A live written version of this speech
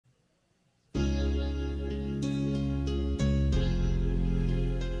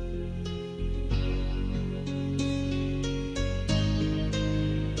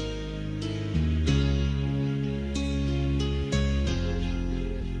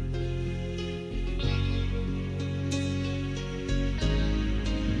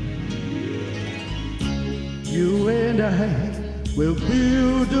You and I will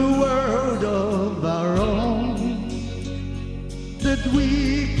build a world of our own that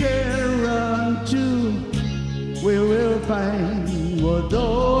we can run to. We will find what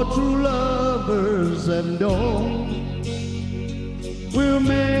all true lovers have known. We'll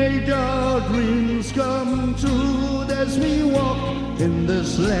make our dreams come true as we walk in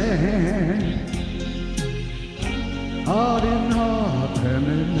this land. Heart in heart, hand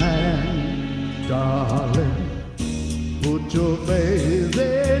in hand, darling, put your faith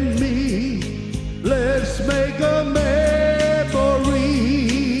in me. Let's make a memory.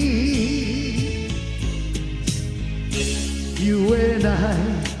 You and I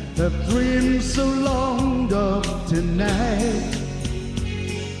have dreamed so long of tonight,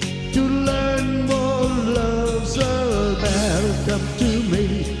 to learn what love's about. Come to me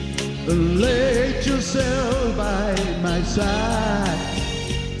and lay yourself by my side.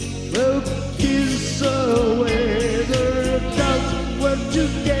 We'll kiss away the doubt. We're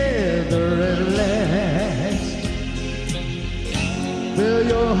together at last. Well,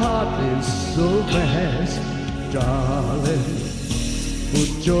 your heart is so fast, darling.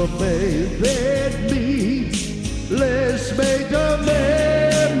 Put your faith in me. Let's make a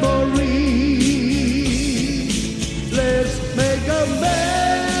memory. Let's make a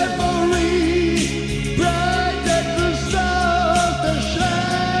memory. Bright as the stars that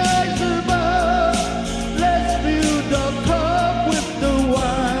shine above. Let's fill the cup with the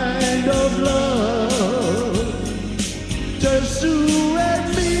wine of love. Just you and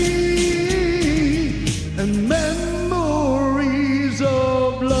me, and memories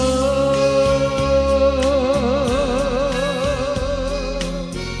of love.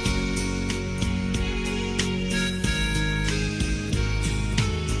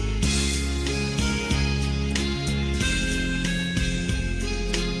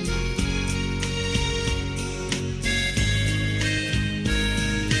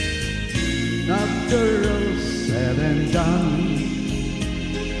 After all said and done,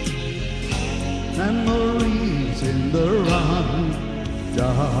 memories in the run,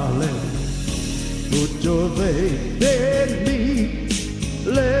 darling, put your faith in me.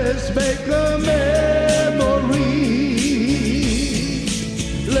 Let's make a memory.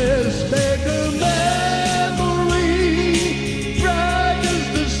 Let's make a memory. Bright as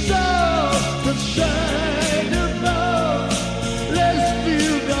the stars that shine above. Let's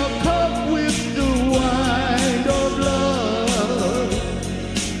fill the cup with the wine of love.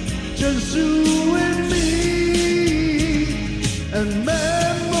 Just you and me, and